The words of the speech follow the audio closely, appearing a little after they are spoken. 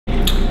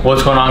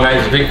What's going on,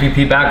 guys? Big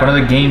VP back with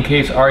another Game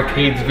Case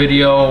Arcades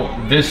video.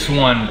 This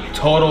one,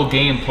 total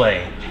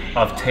gameplay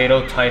of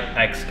Taito Type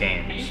X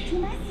games.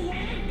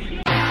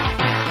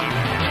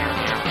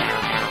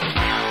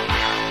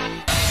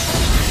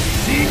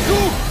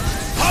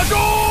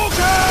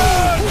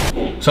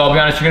 So I'll be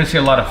honest, you're gonna see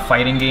a lot of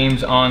fighting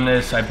games on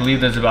this. I believe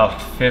there's about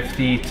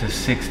 50 to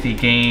 60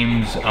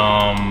 games.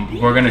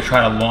 We're gonna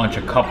try to launch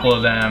a couple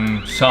of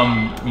them.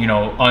 Some,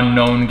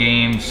 unknown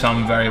games,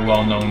 some very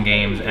well-known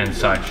games and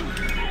such.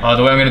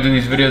 The way I'm gonna do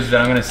these videos is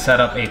that I'm gonna set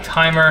up a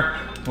timer.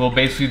 We'll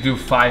basically do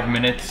 5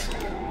 minutes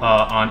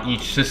on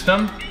each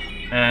system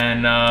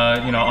and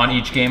on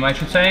each game, I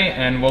should say,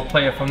 and we'll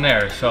play it from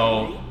there.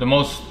 So the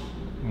most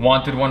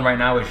wanted one right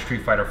now is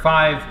Street Fighter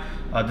V.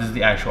 This is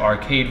the actual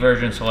arcade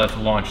version, so let's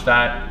launch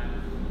that.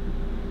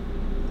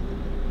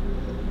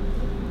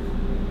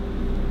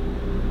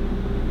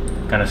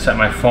 Gonna set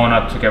my phone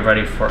up to get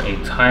ready for a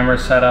timer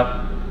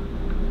setup.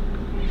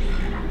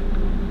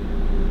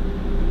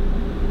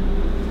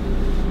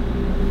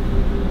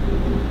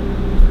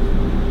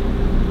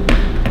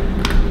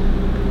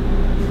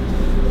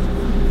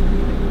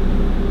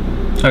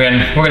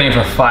 Again, we're gonna aim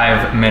for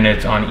 5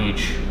 minutes on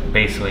each,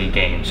 basically,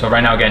 game. So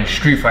right now, again,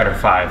 Street Fighter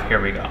V,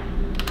 here we go.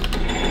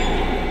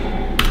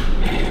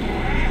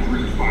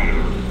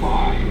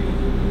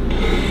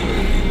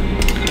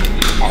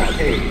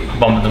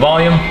 Bump the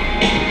volume.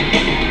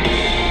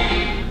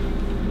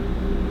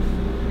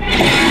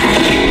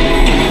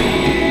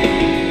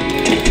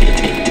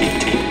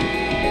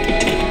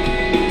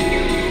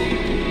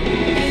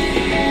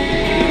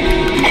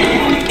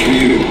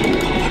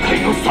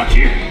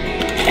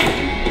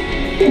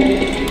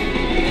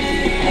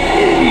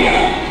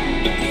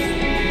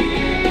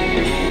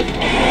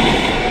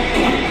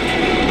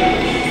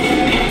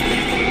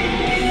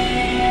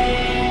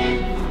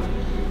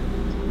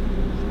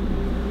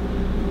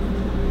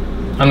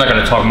 I'm not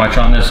going to talk much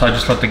on this, I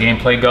just let the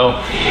gameplay go.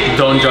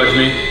 Don't judge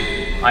me.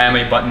 I am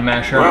a button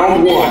masher.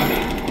 Round one.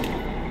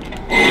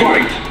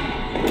 Fight!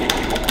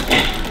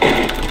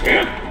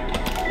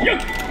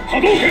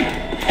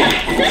 Hadouken!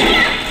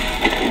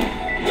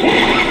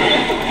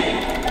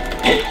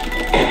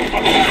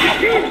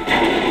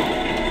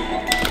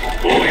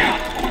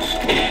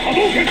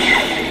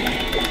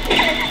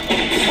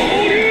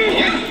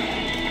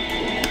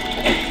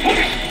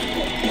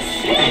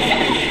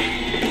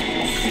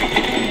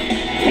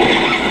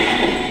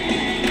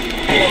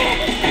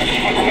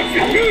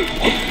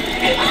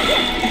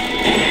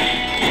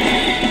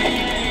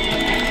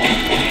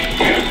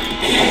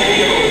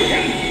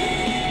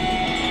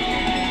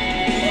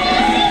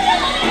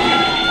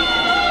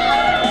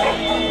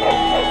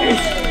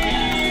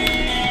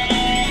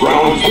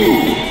 Round two.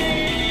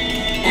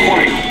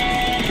 Fight!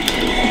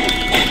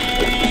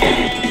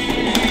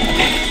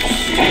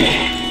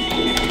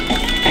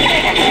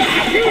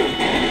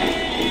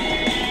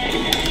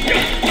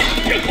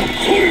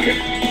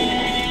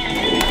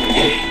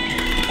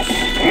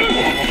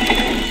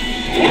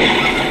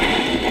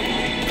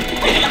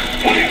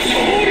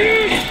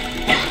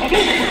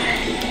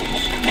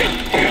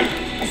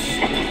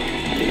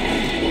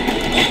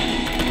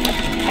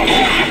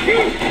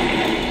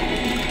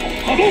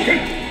 Hadouken!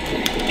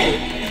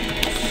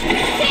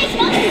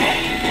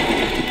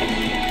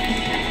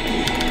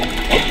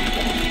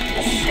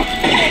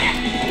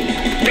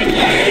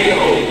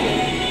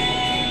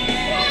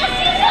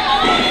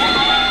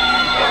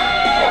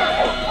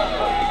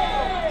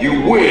 You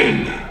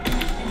win!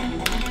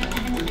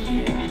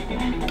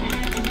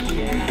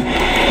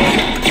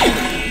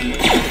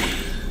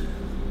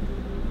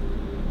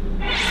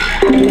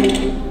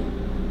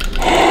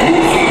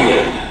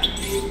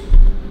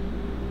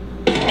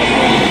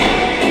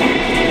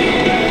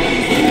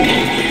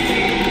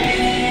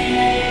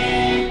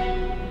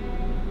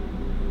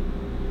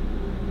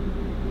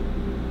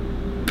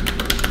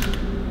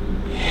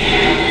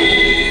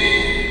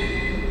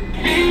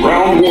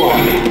 Round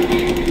one.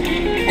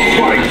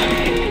 Fight!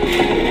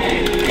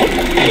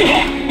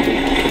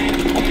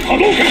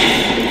 Hadouken!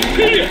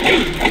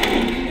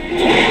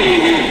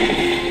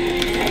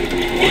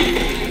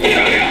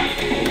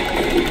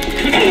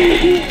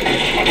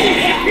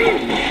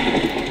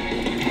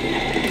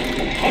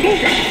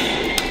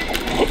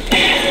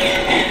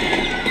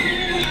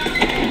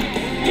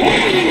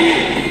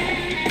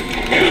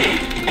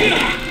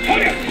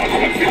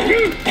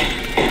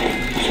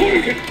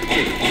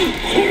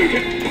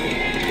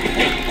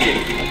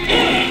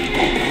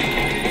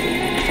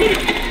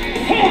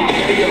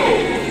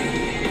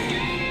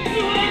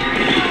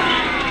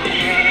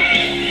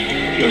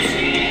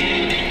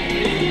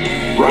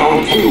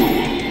 Round two.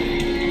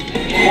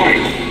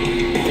 Fight!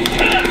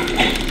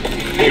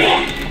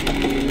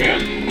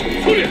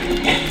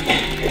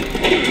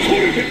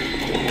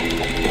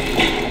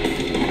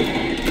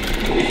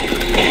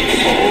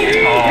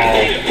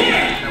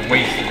 I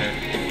wasted it.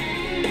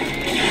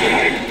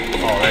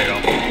 Oh, there you go.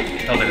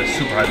 That was like a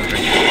super high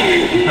drink.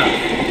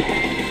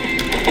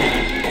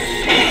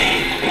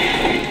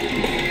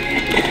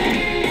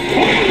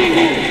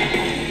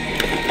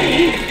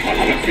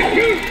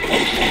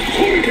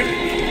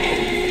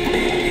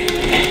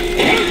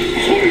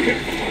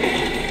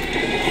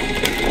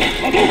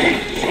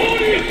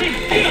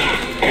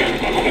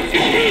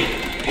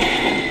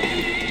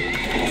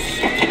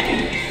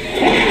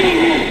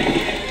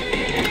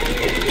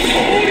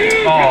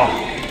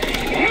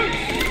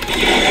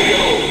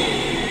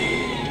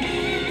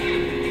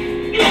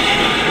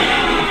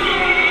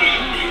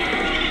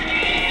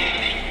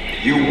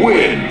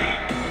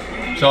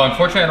 So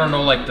unfortunately, I don't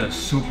know like the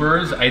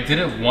supers. I did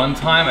it one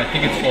time. I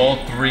think it's all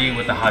 3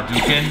 with the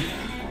Hadouken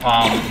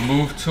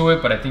move to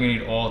it, but I think you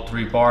need all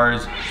 3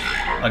 bars.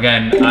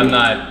 Again, I'm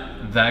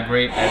not that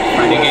great at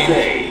fighting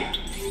games.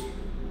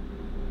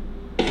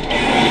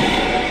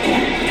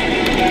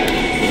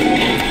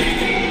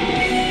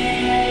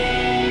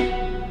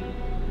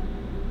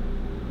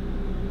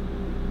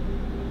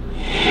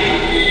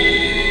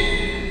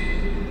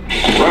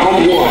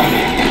 Round 1.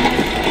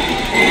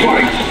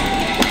 Fight!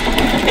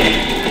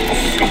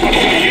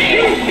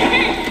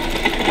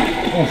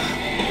 Oof.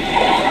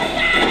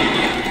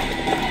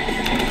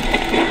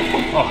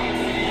 Oh.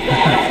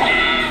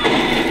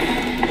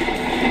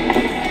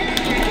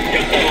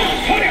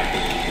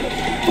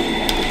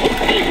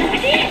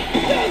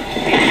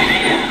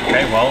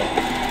 Okay, well,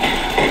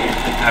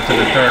 after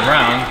the 3rd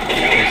round,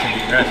 they should be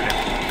rested.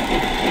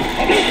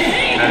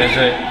 That is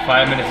it.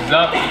 5 minutes is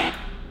up.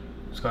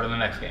 Let's go to the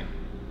next game.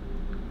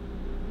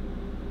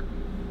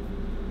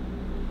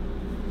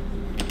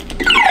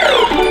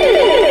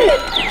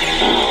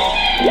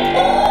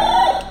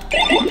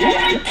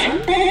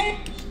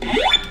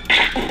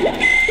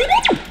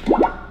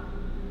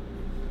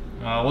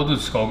 We'll do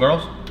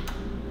Skullgirls.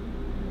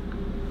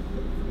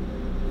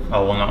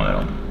 Oh, well, no,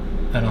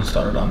 I don't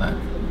start it on that.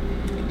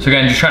 So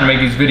again, just trying to make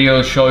these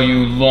videos, show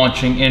you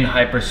launching in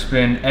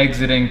hyperspin,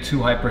 exiting to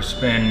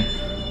hyperspin,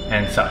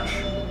 and such.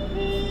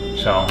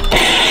 So.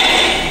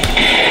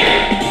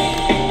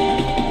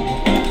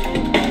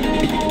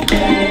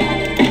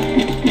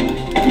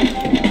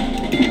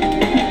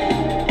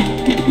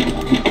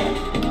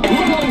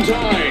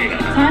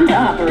 Time to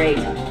operate.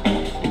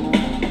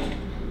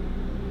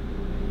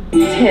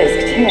 Tisk,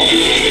 tisk.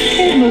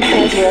 It looks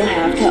like we'll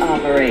have to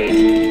operate.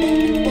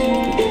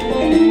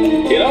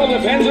 It all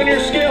depends on your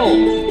skill.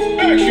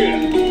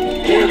 Action!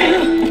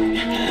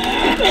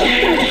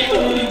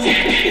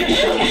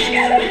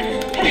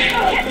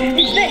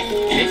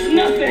 It's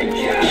nothing.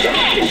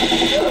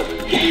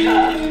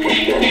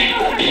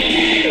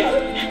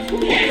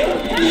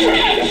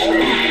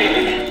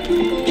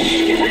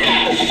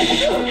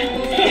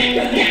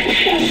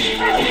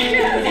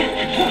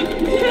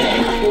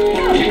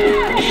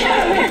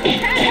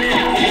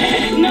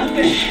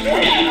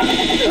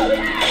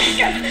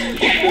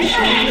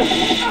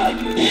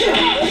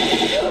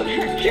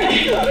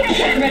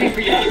 Ready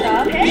for your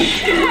stop?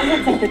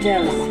 Let's up the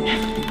dose.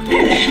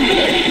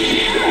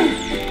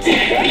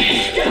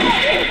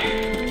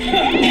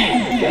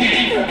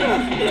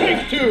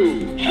 Take 2.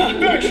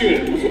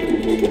 Action!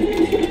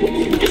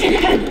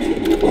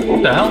 What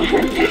the hell?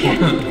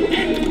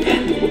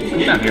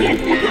 Come down here.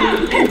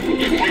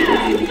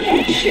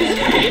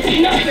 It's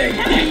nothing.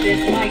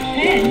 This might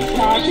pin.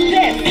 Stop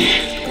this.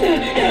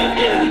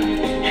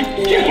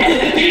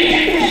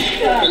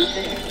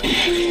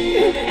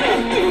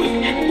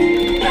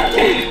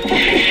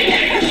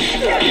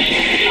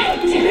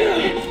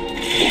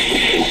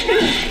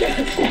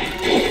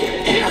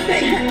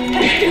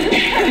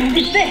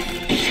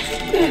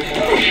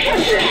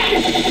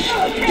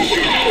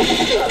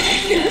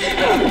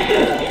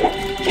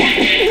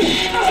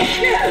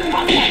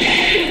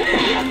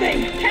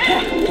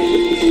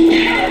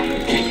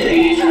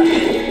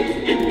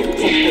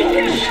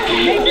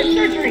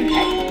 Surgery.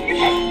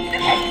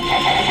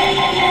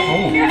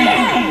 Oh,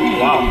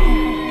 wow.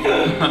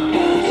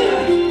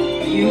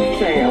 You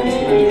failed to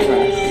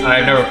impress.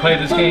 I've never played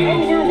this game.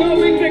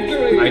 Overwhelming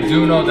victory! I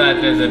do know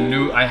that there's a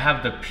new, I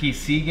have the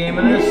PC game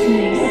of this,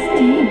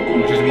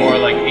 which is more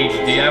like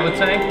HD, I would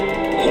say.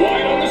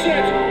 Quiet on the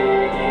set!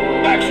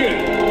 Action!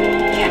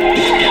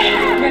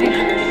 Ready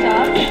for your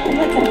shot?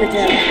 Let's up the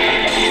dose.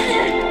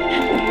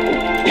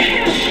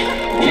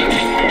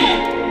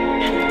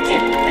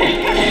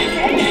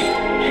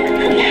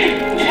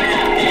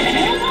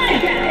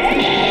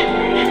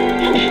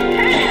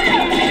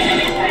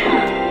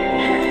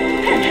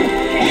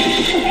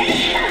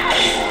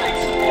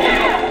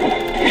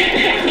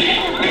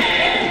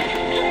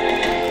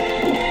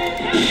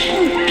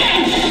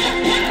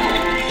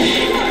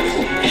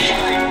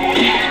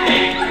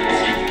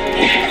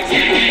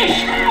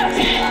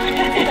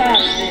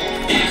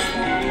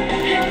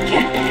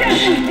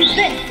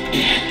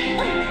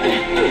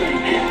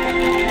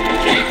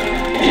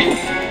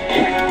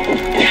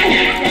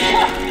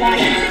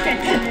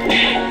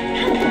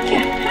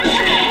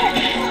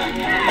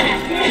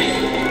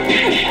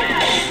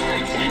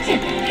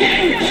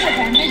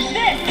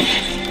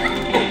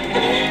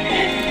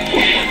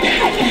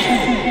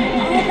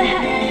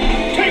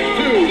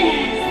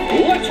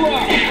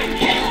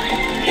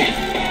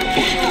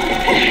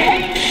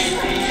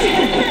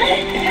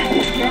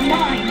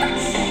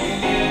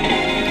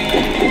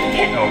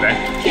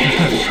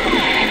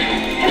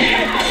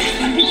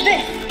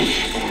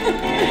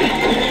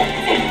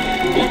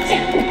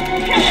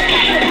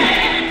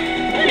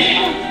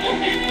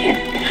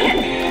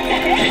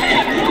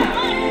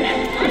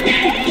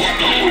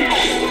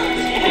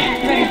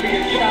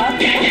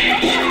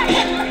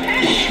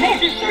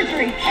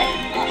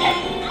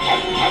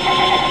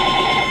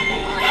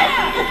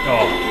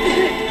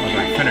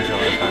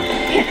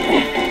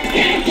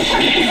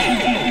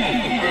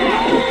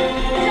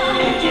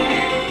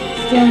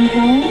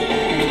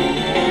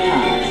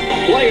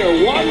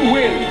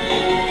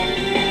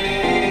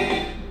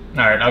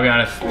 I'll be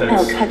honest,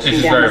 it's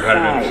just very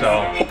repetitive,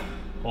 so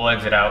we'll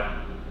exit out.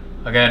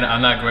 Again,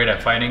 I'm not great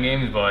at fighting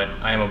games, but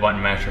I am a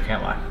button masher,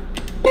 can't lie.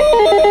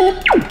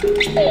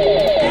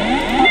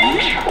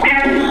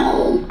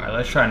 Alright,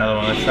 let's try another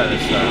one. Let's try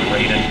this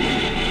Raiden.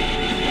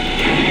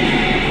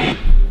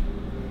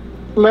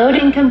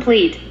 Loading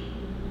complete.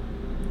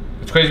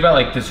 What's crazy about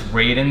like this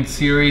Raiden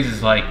series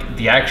is like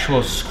the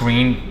actual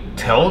screen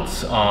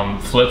tilts,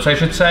 flips I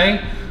should say.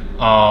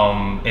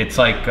 It's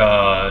like,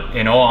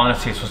 in all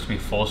honesty, it's supposed to be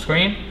full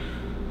screen.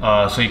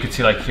 So you can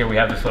see like here we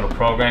have this little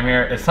program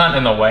here. It's not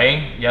in the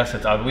way. Yes,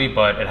 it's ugly,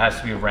 but it has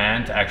to be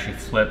ran to actually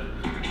flip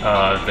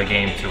the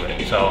game to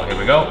it. So here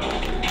we go.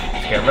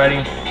 Let's get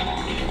ready.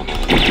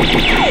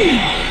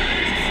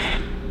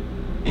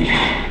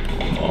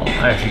 Well,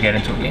 I actually get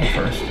into a game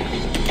first.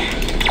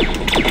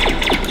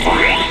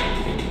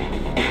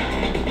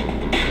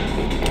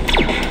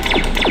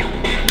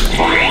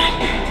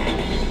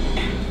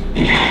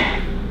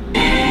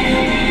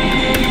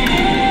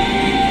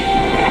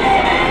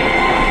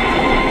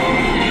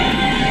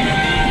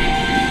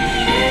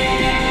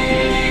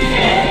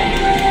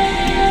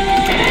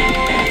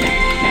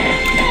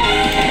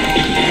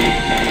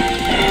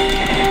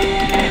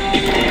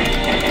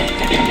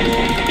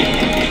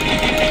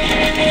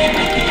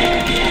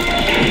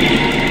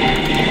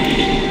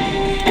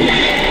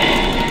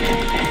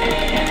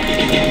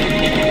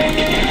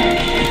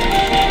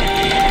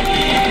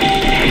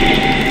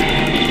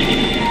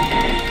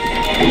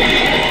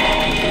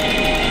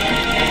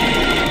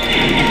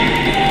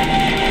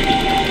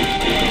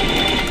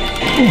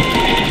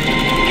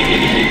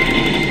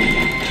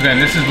 Again,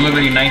 this is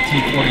literally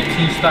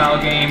 1942 style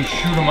game,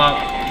 shoot 'em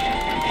up,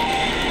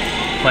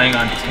 playing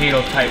on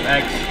Taito Type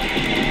X.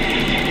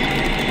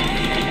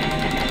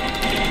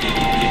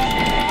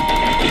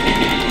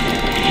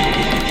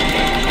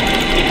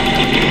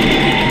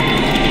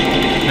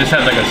 This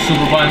has like a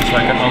super button, so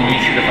I can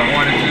unleash it if I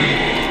wanted to.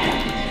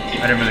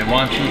 I didn't really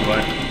want to,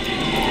 but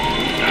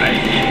alright.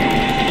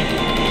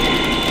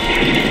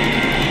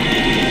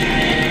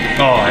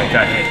 Oh, I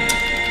got hit.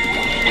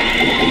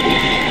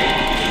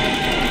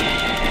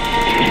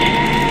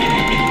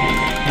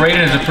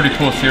 Raiden is a pretty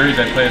cool series.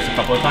 I played this a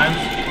couple of times.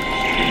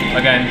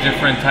 Again,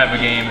 different type of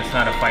game. It's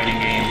not a fighting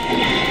game.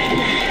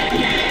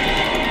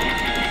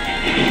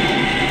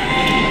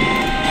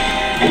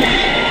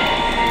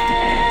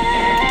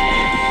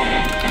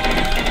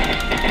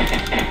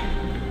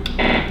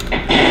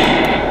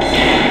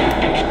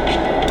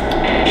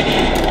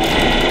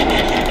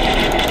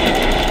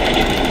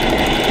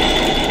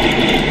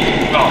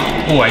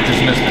 Oh, I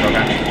just missed it.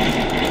 Okay.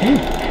 Ooh.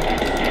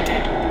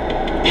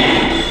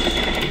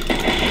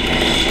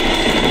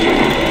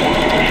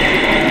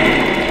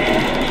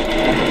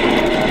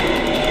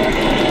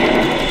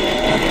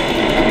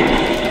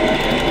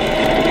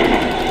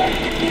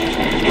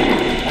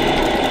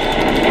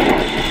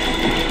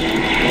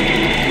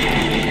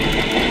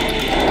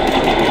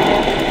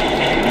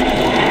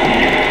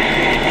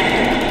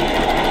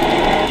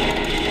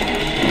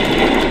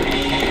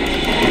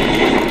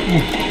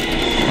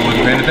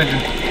 Attention.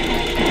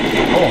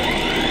 Oh.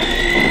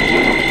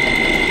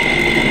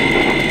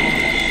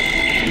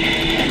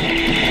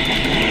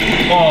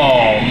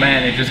 Oh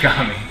man, it just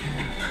got me.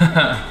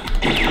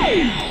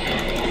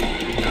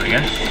 Do it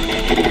again.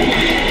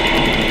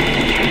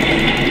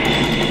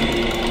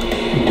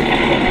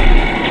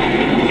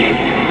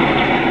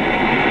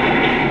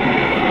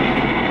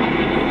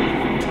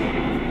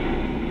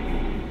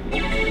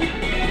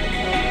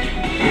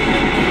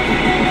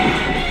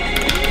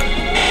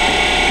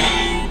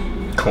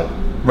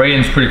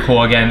 Raiden's pretty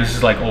cool. Again, this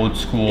is like old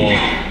school,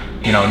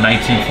 you know,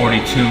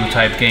 1942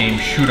 type game,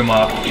 shoot 'em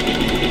up.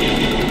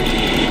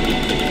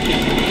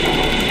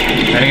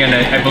 And again,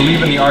 I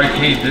believe in the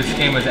arcade, this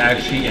game was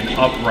actually an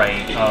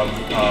upright of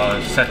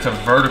set to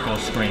vertical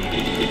screen.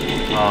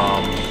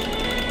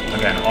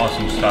 Again,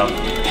 awesome stuff.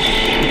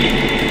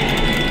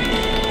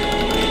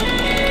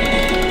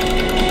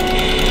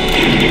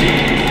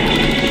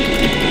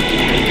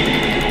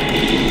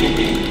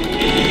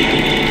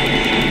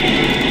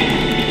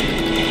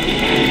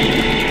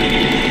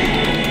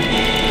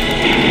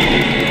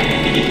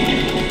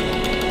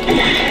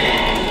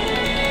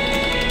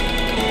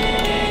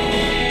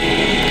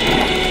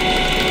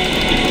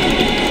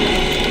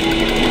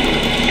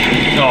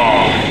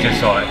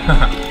 Saw it.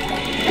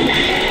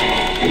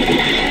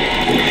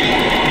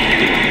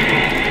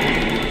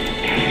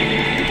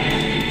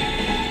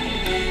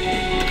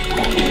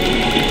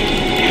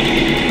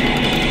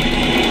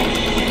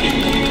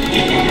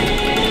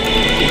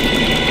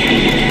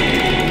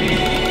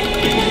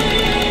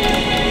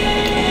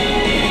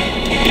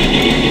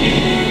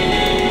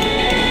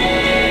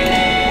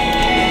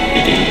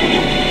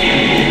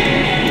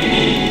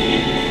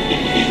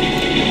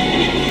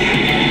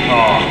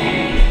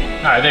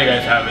 Alright, there you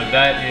guys have it.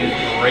 That is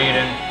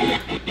Raiden.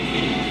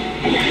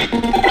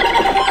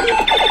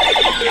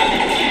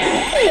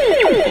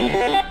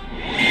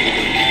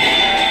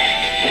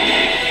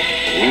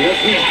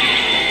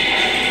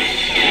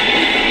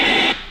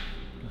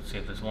 Let's see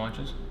if this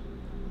launches.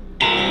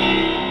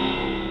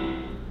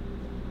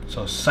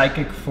 So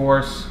Psychic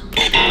Force.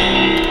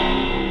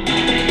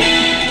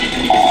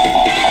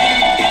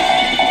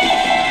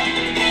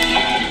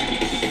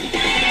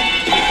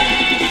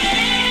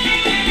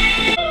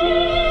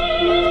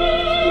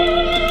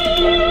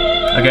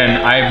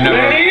 Again, I've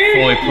never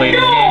fully played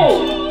these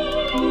games.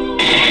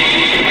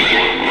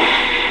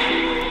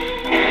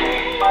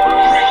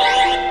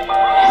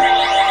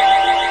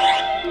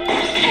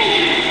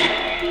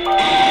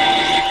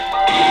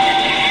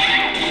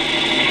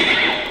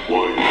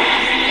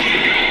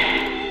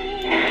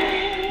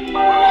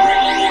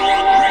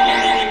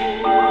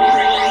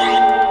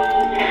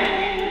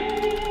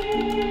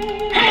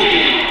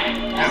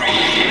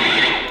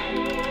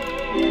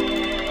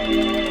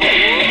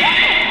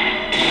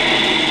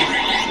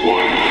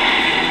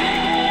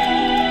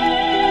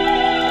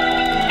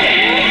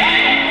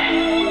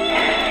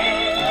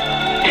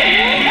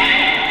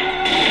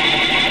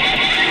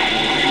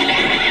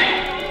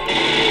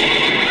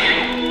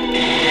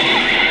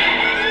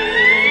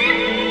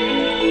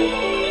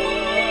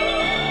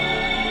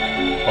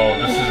 Oh,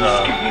 this is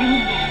a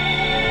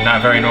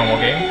not very normal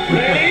game.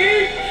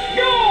 Ready,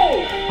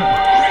 go!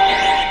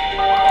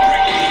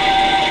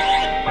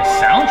 The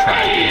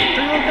soundtrack?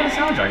 What kind of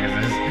soundtrack is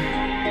this?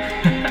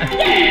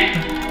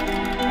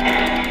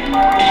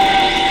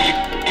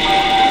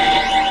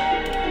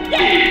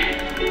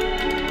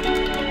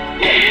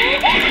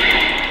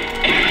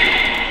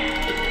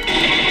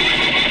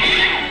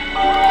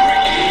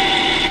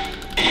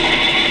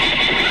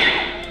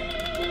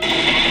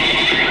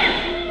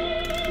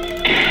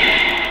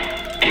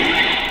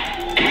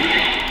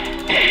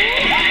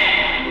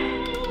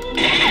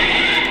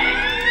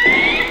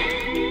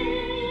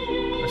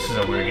 This is a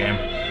weird game.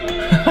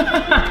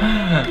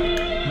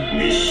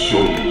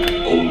 Mission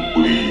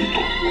complete.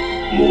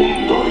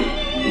 問題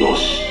な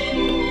し。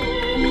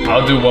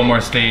 I'll do one more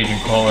stage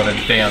and call it a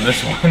day on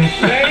this one.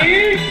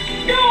 Ready,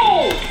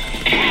 go!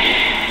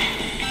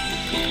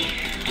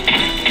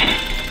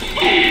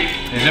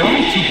 Is there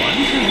only 2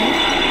 buttons?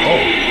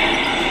 Oh.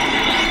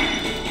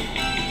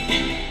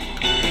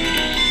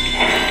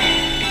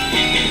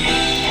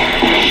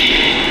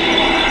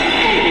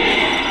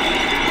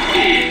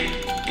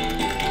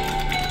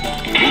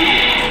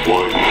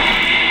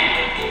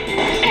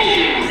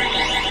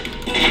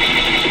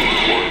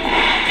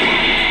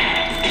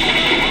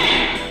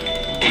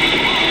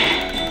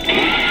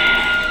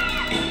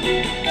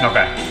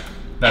 Okay,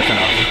 that's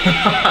enough.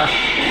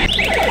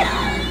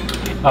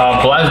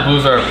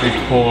 Blazblues are a pretty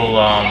cool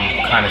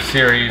kind of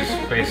series.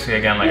 Basically,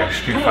 again, like a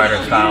Street Fighter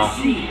style.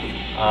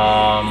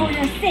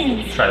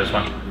 Let's try this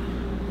one.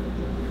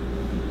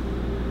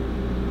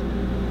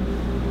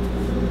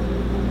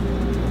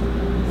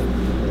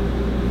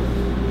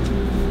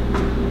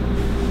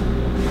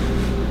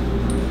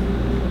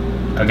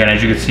 Again,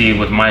 as you can see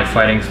with my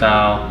fighting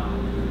style,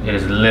 it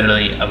is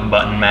literally a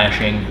button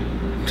mashing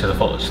to the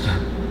fullest.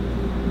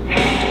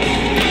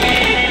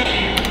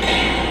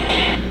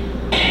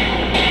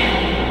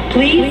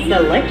 Please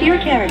select your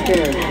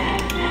character.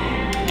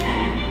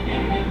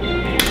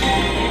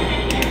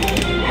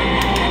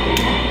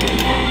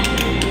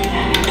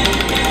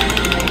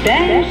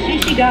 Ben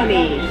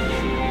Shishigami.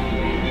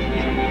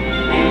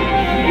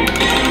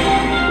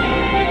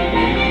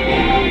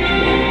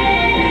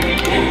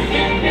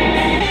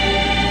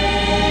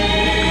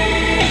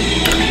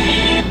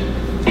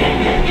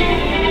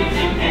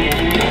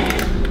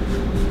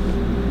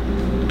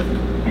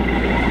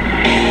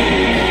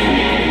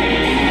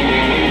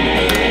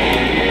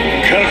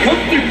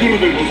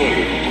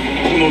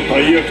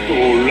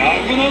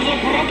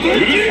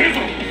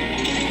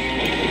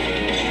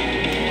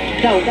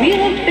 The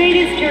wheel of fate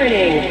is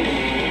turning.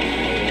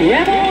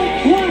 Rebel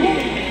 1.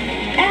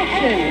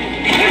 Action.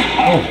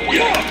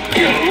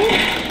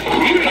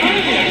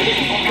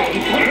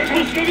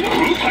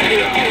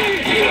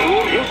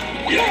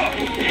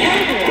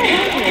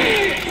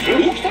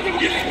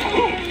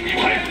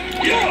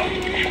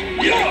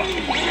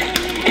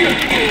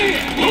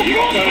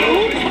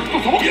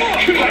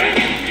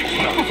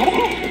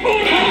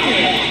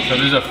 So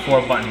this is a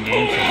 4-button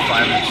game, so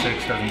 5 and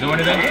 6 doesn't do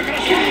anything.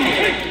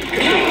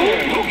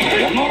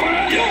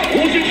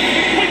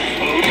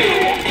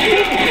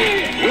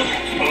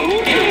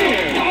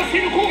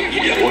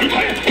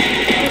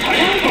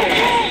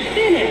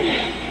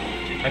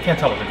 I can't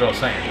tell what the girl's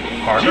saying.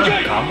 Harder?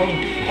 Combo?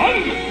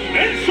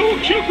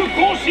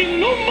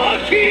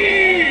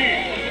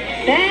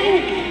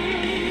 Ben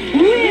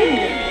win.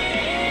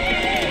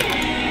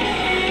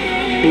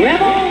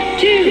 Rebel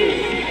 2.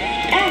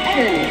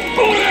 Action.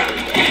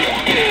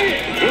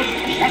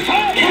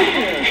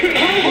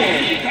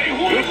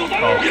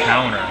 Oh,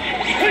 counter.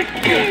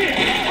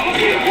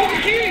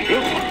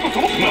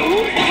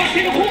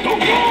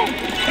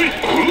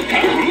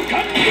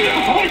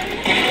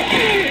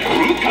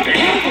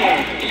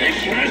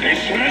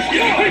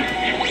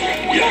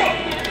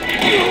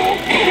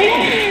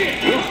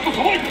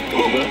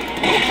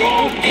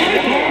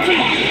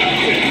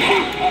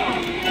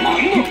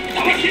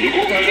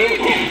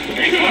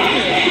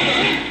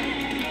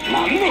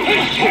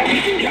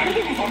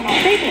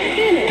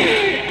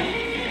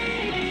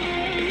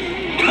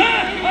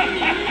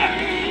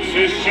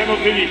 者の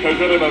手にか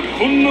かれば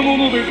こんなも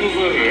のでござ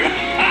る。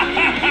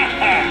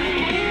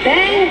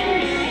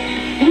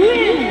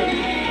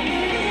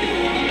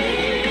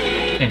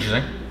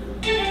Interesting.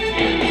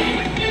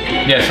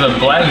 Yeah, so the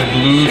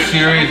Blazblue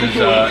series is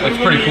it's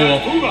pretty cool.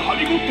 がは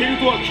びこっている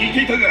とは聞い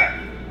ていたが、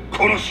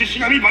この獅子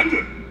神バンド、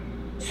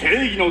正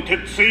義の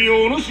鉄槌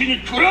をお主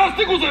に食らわせ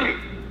てござる。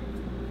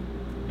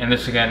And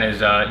this again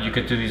is you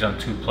could do these on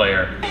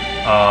 2-player.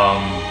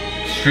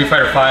 Street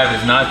Fighter V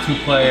is not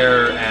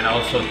 2-player, and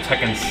also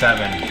Tekken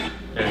 7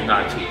 is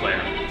not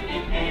 2-player.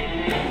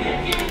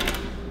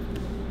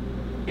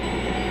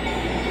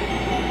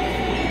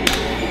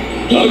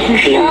 悪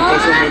法を重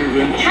ねる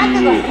連中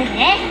を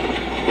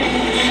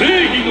正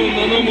義の名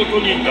のもと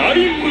に大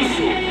無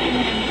双。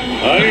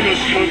愛の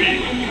忍び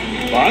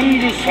バン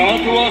グ様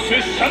とは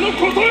拙者の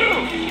ことよ。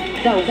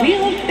 The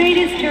wheel of fate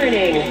is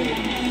turning.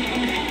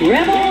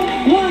 Rebel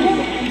 1.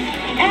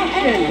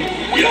 Action.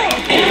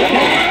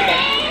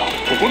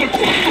 ここでコッ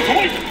とさば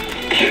いて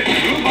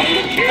10番の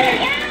キー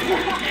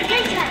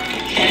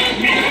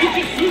水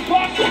口スーパ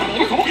ーコッ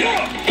とさばきだ。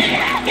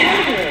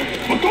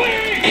もっとい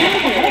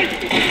さばいて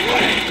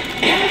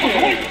カットさ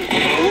ば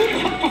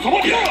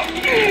いて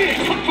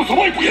カットさ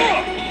ばいて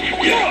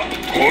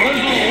これ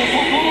ぞ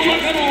男の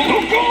中の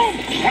男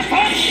しかした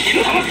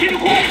犬魂の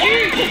攻撃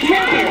構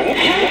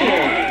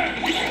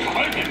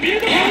えて見え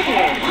たか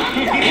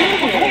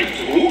さばいて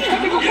大きかっ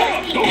てこきだ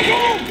どこ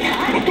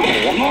もっとお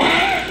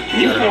前I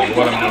don't know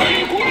what I'm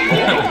doing.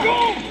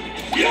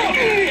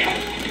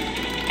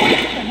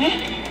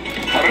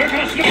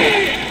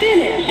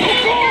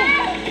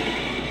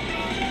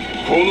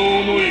 この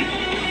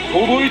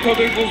思い届いたで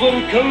ござる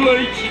かラ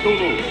イチ殿。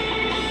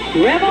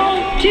 Rebel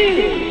 2.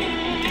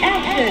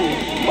 Action.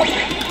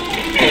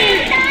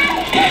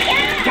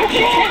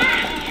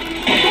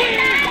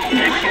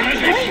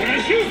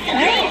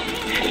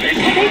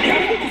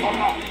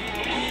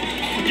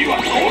 次は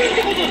倒れるで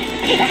ござる。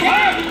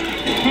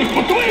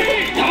もっとい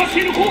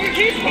魂の攻撃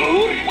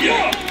いや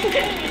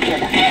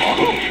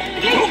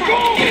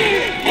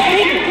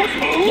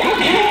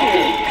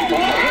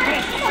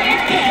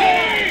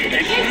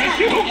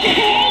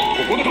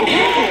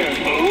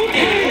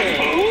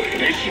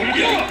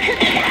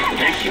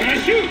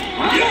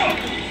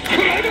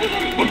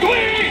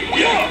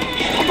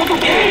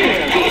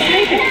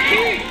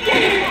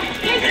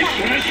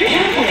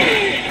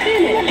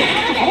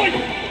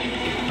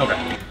Okay,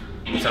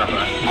 set up for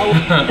that.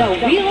 The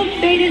wheel of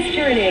fate is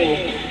turning.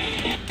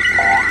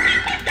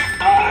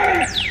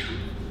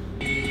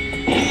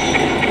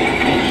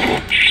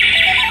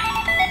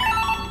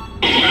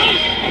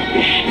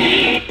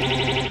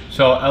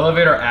 So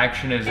elevator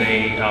action is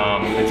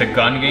it's a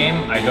gun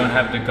game. I don't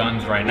have the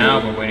guns right now.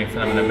 We're waiting for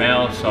them in the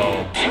mail, so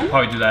I'll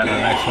probably do that in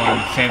the next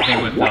one. Same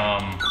thing with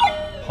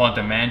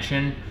Haunted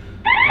Mansion.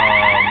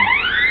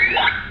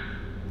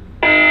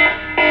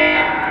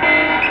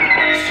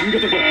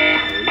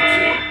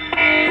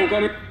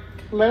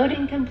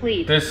 Loading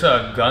complete. This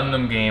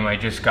Gundam game I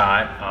just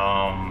got,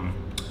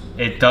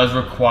 it does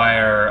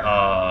require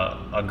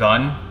a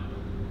gun,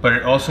 but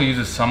it also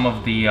uses some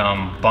of the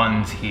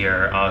buttons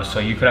here, so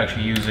you could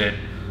actually use it.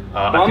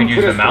 I could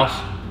use the mouse.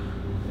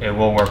 It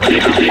will work with the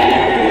mouse.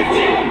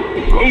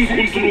 ガンコ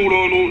ントローラ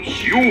ーの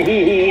使用方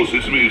法を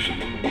説明する。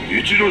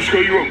一度しか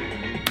言わん。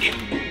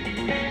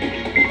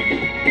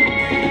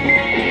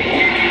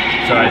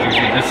 So as you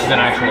see, this is an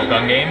actual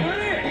gun game,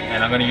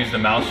 and I'm going to use the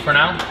mouse for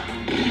now.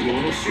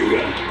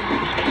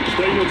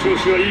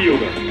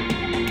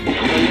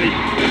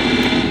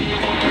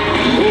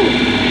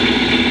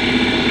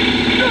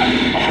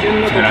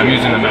 And I'm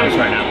using the mouse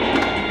right now.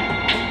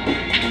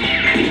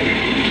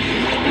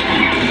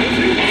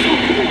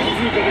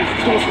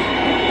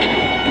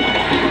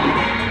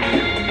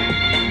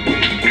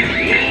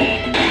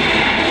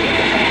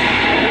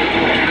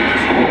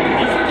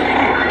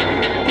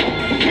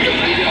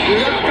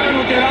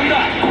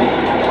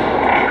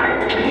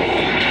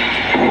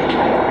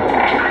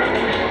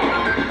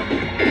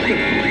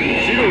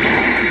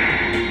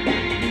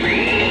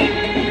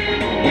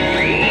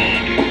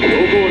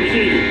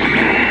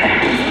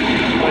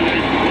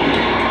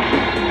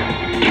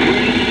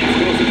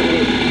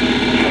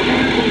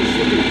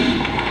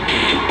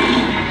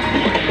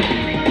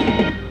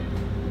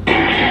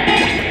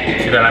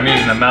 That I'm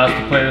using the mouse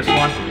to play this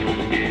one.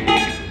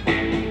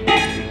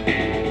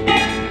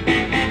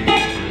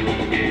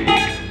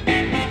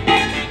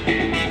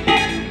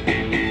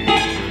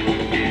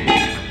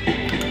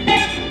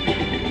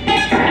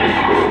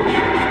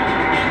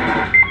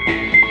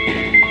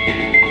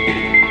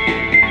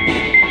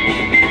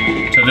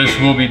 So this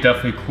will be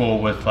definitely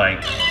cool with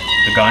like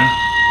the gun.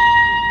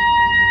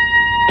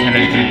 And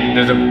then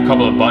there's a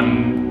couple of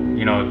button,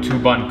 you know,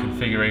 2-button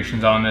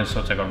configurations on this,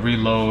 so it's like a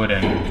reload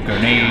and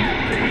grenade.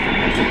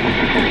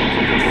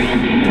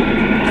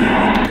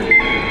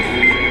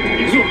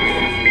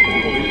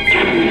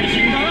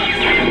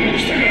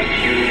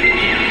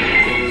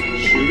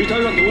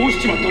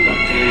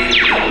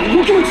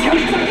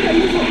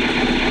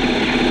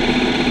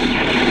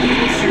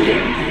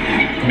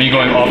 Me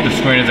going off the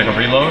screen is like a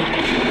reload.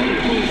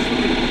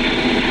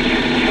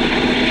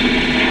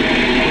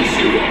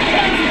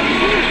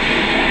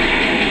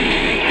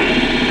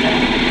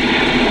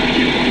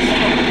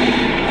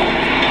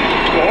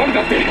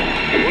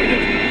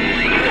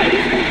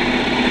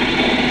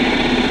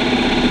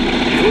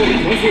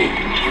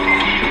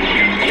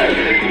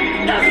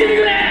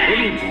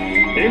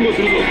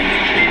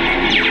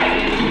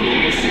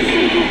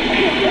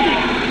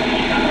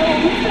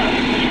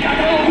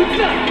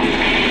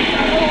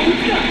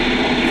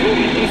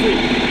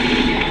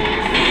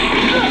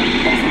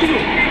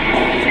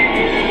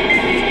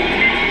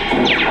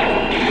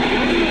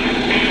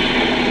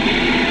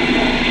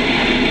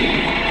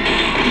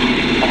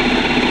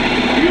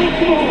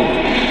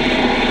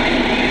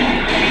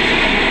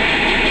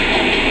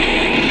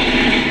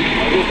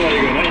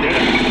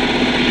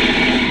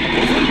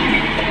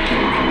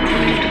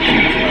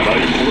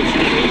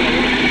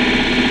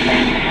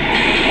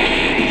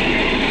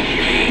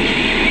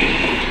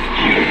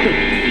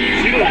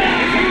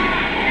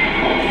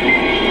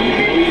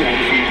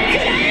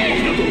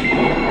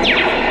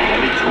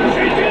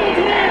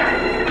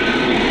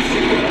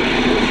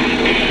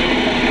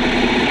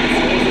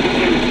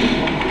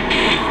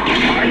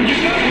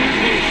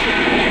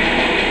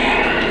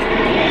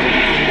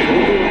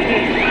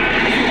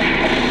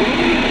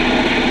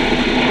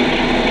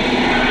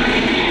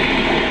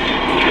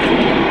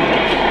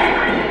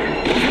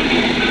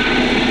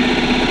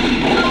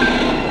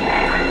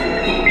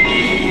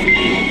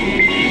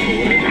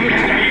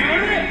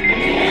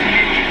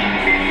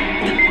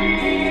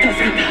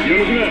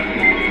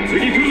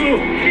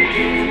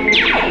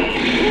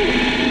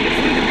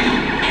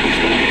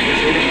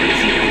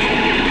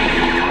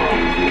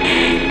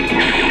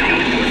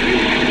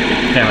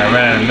 Damn, I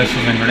ran out of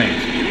missiles and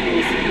grenades.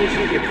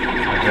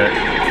 Okay.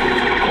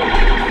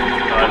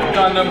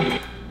 Gundam.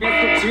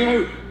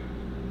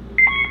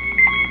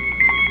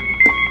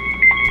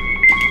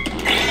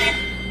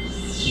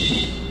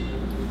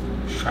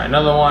 Let's try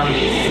another one.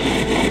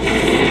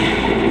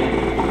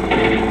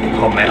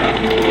 Homura.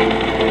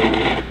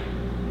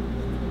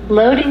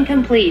 Loading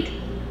complete.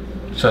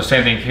 So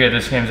same thing here,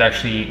 this game is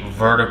actually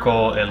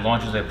vertical. It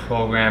launches a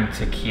program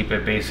to keep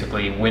it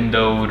basically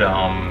windowed,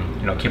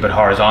 you know, keep it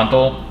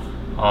horizontal.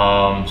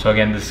 So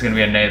again, this is going to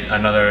be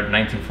another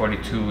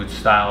 1942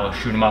 style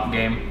shoot 'em up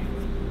game.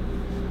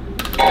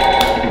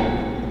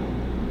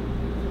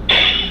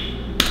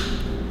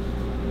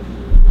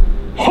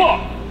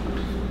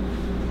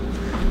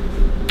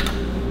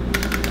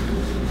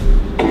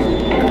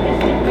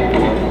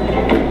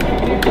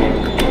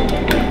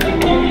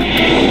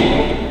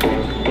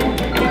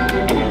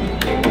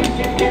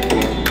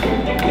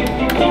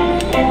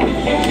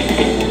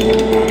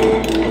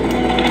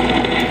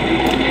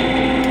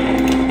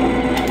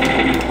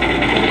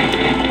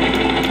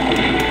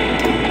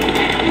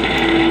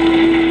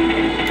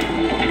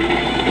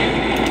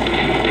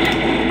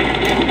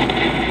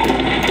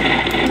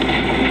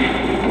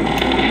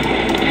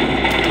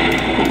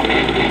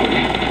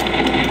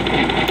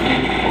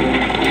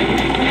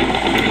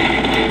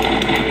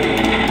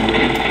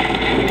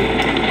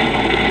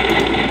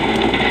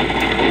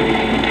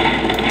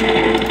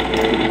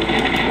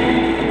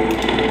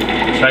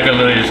 So I could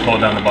literally just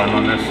hold down the button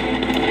on this.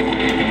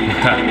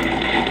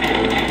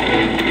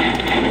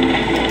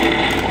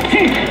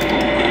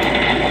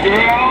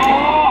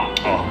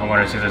 Oh, I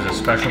want to see if there's a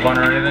special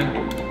button or anything.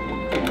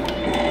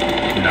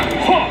 No.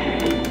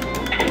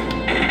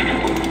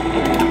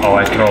 Oh,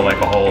 I throw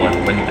like a whole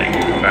like wind thing.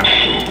 Okay.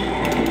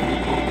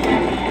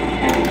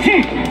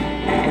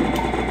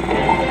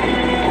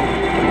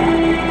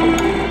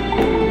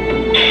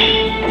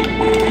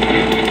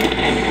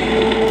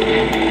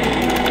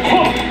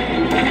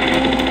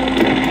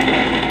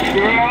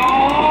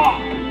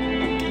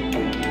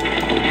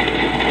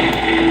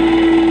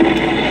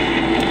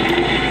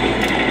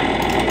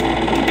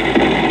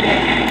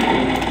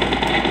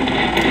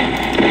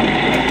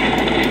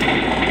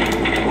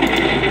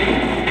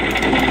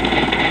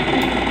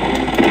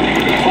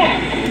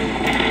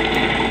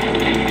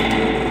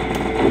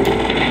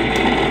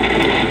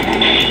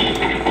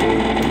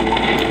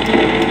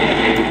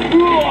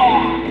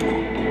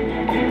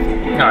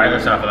 Alright,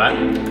 that's enough of that.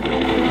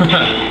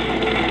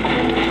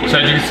 So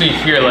as you can see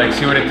here, like,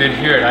 see what it did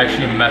here? It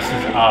actually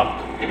messes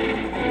up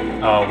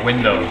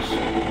Windows.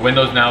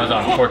 Windows now is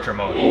on portrait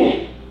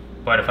mode.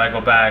 But if I go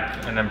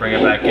back and then bring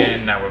it back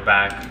in, now we're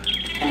back.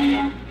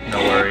 No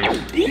worries.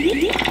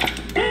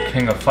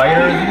 King of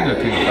Fighters? You can do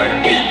King of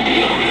Fighters.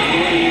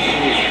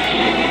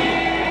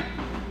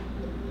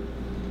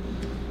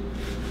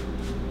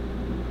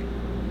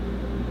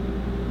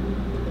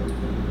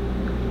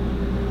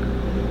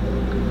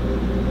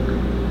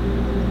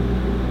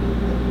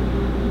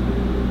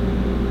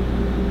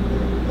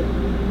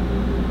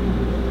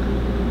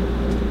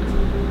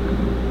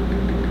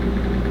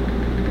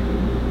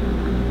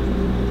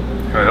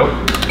 Here we go.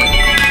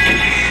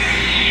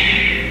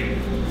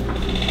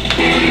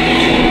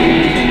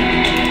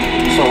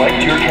 Select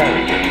your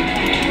character.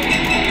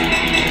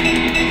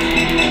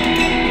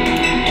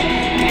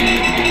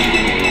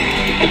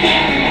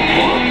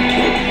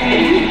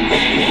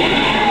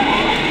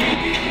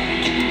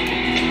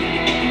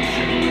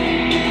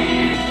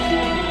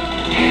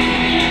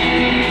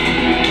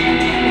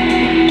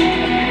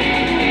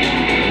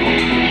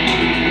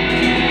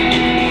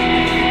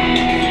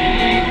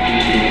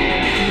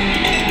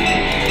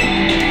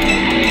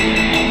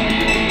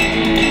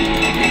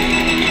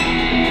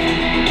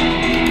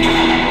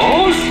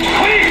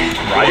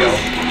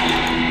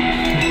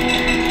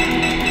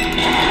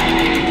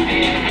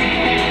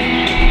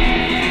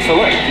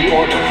 select the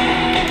order.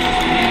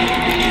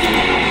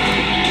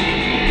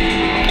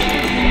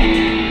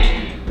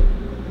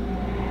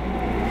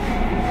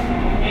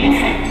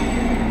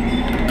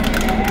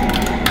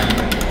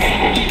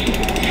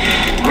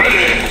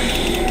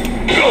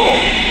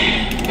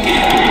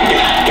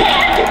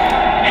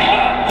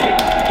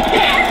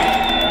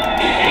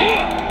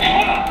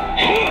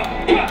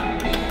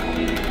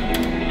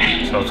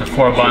 So it's a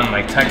 4-button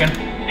like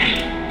Tekken.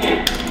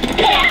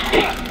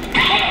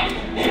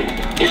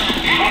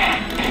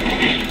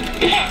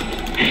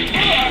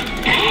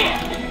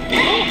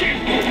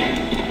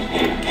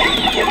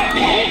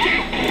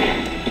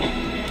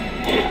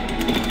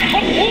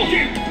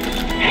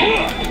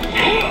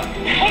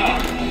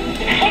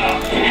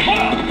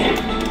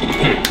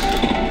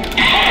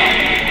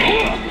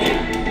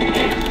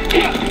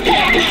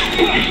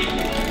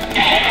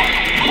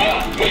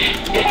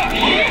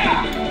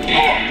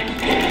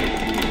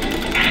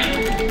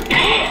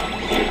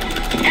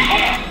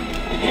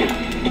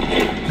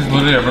 This is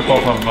literally a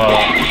ripoff of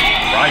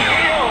Ryu.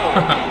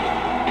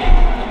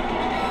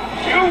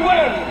 You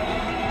win!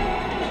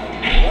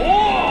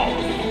 Oh!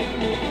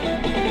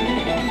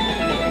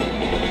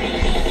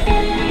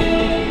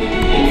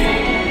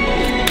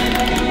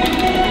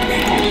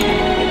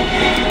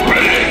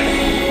 Ready!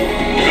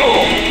 Go!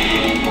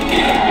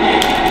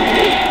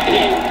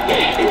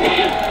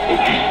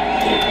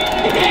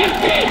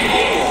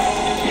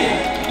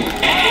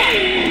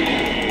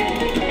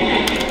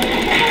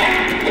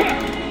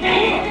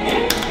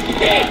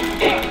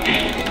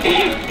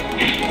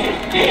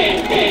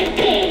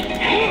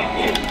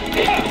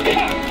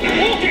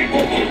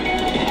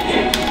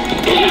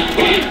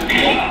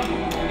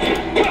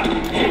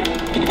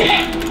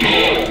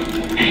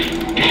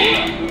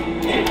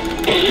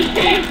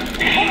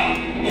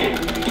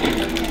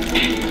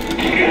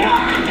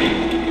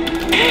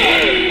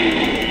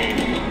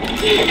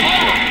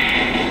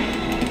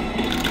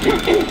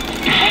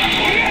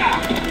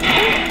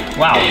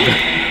 Wow,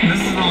 this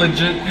is a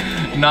legit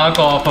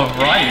knockoff of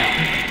Ryu.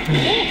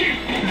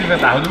 Look at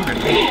that Hadouken.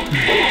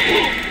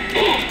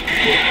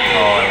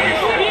 Oh, I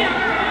wasted it.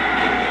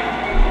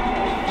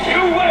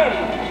 You win!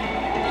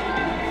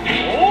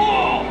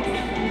 Oh!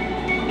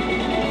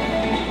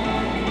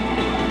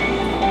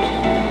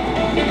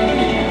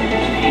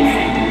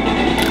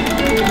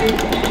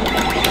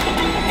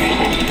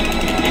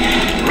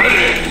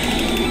 Ready!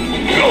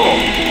 Go!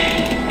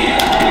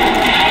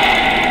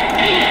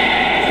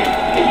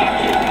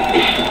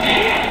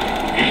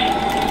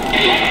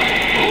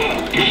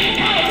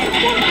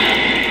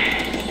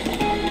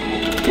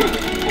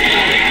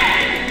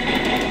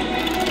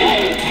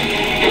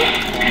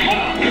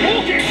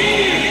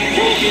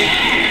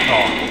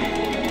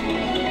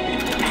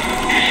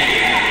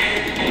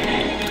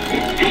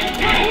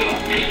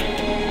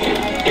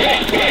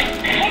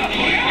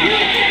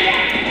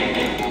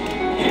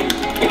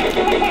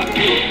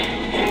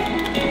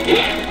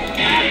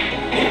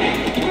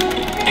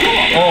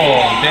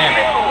 Oh, damn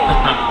it.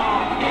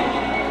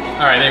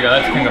 Alright, there you go.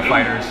 That's King of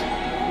Fighters.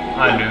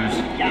 I lose.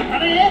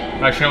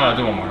 Actually, no, I'll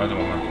do one more. I'll do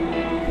one more.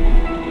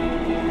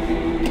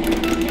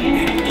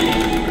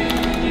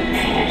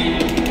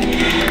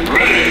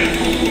 Ready!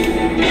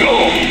 Go!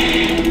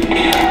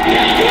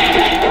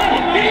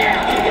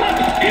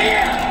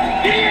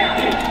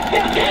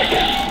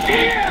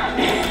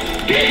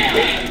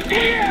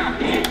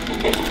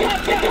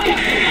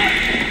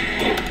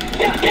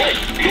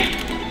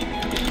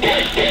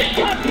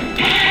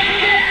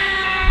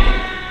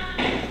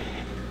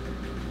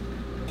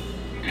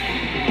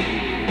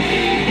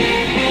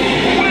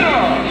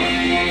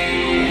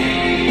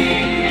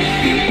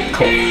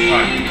 Cool.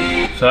 Alright.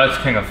 So that's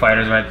King of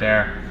Fighters right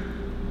there.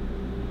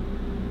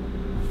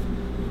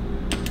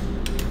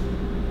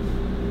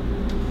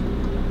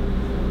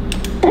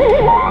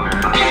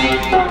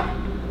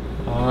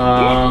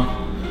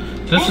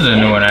 This is a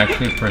new one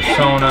actually,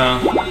 Persona.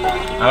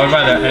 I would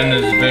rather end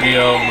this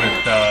video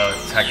with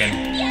Tekken.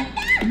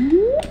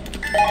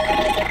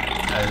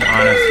 As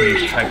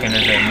honestly, Tekken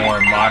is a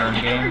more modern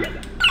game.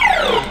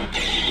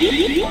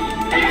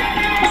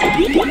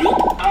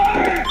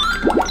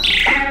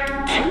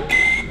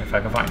 If I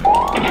can find it.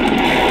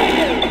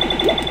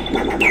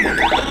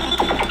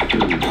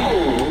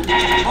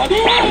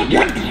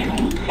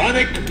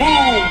 Panic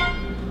boom!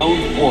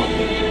 Round one.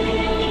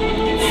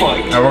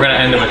 Fight. Alright, we're gonna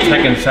end it with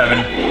Tekken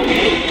 7.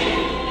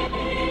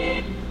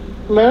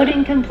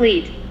 Loading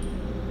complete.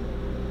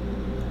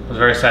 I was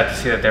very sad to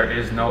see that there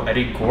is no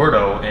Eddie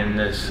Gordo in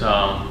this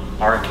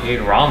arcade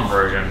ROM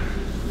version.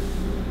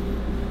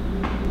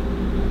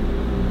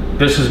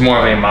 This is more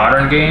of a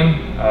modern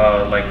game,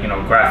 like, you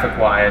know,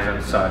 graphic-wise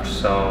and such,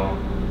 so...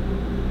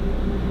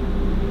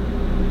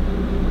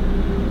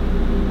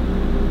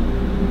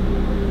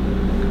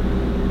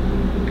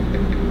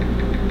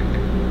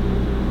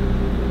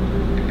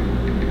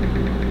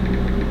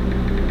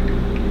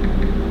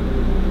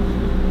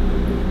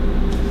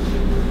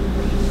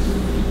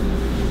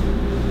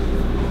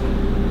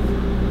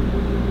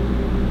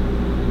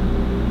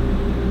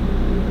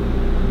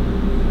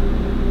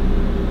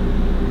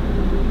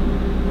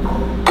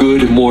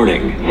 Good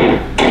morning.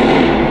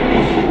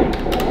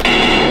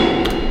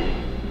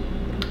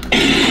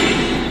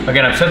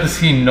 Again, I'm sad to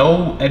see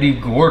no Eddie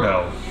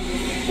Gordo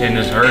in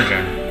this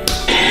version.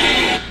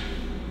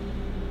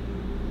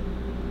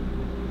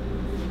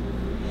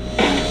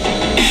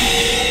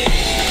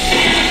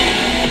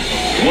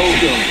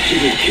 Welcome to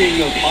the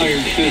King of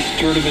Iron Fist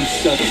Tournament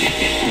 7.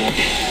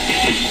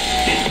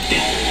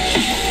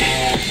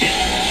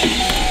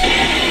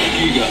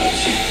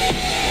 Gigas.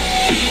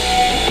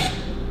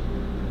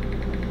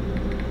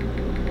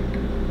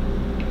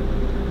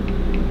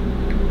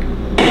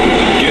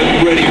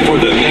 Get ready for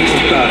the next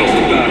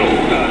battle.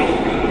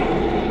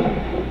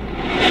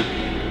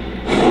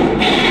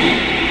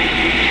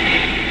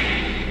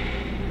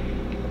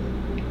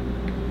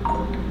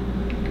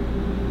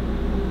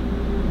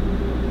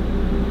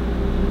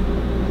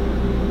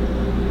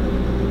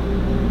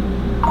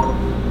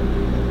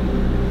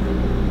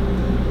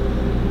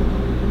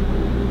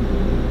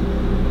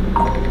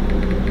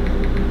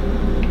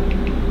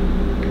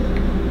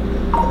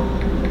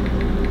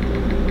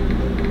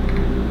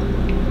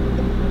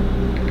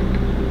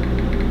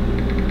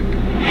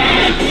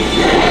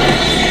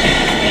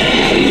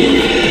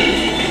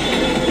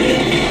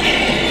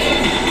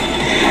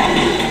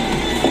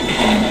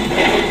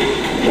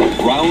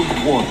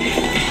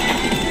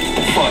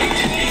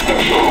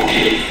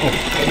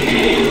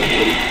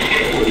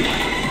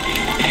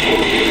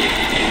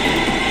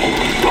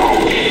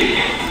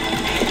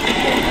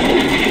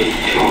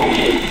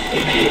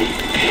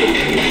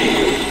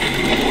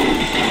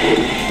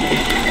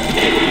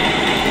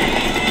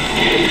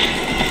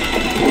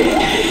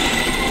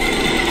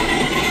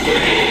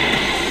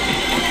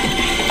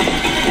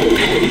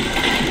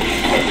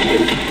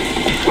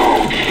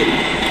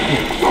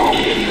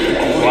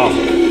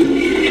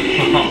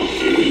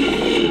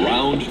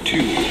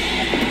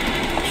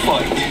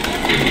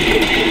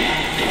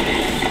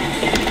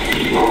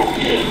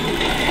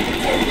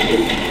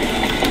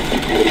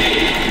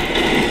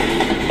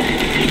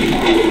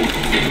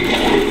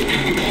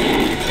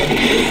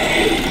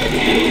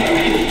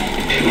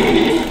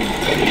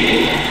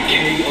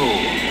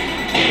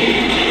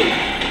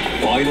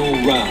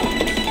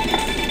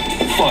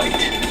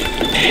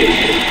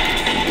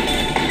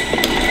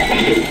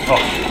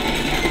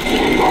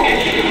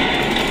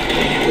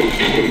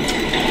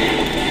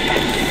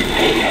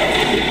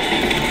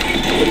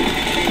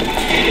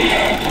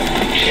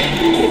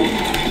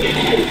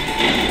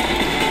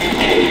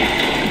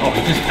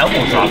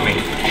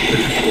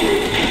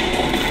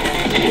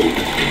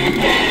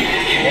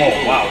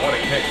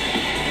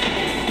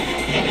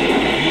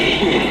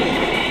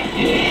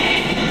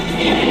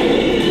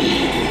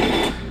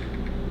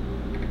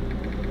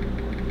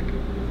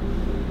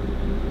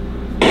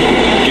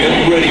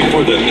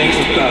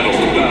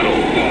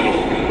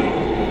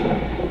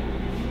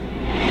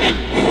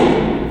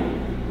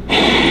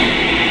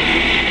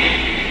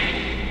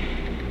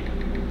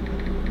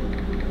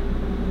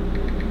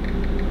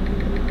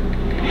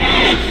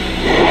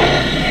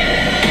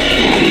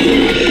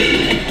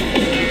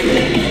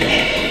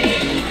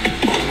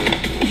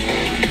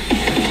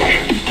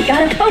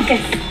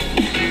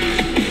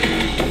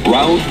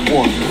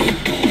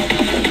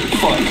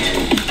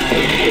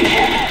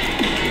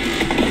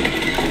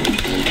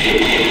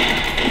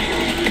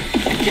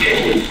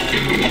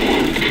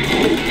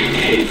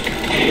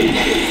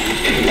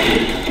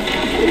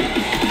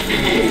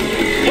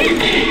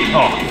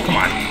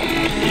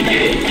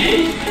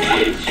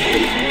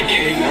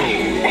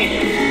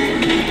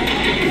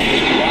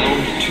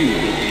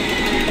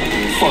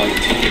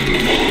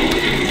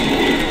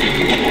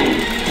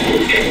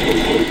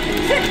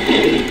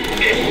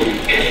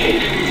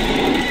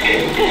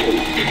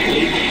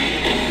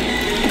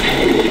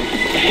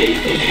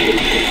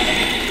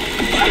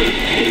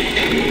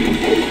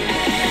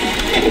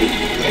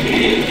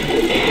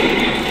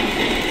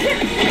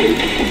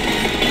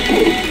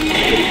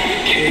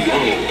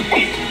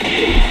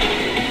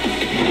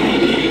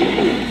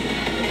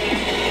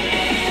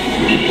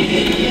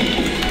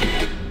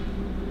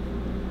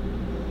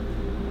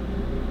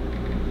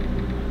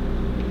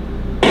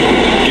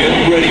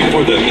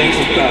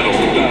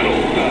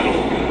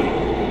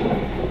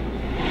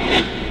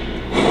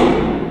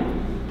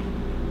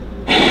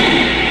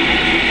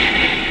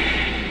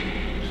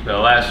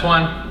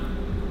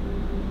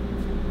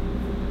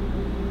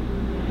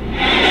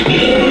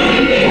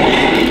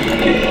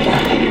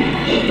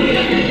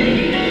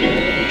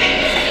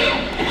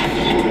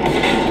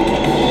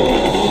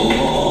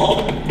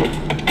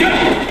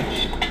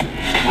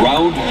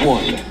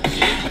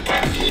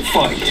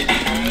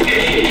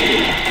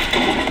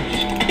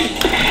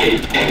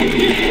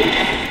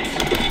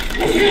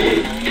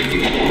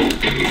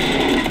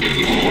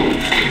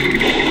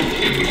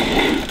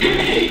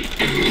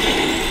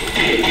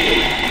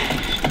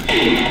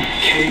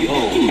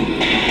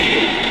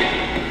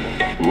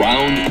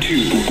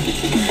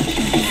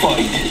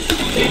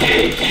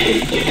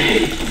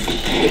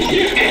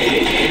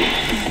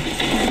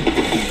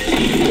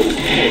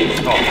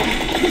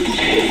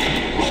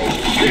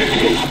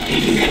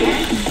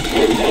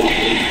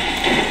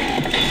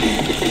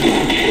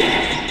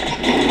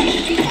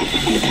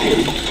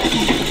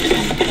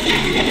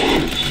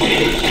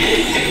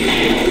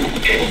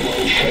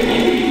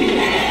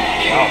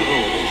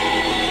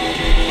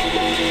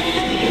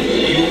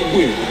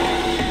 win.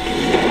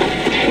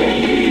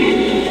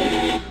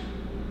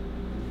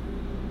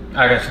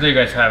 Alright guys, so there you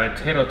guys have it.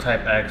 Taito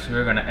Type X.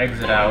 We're gonna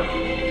exit out.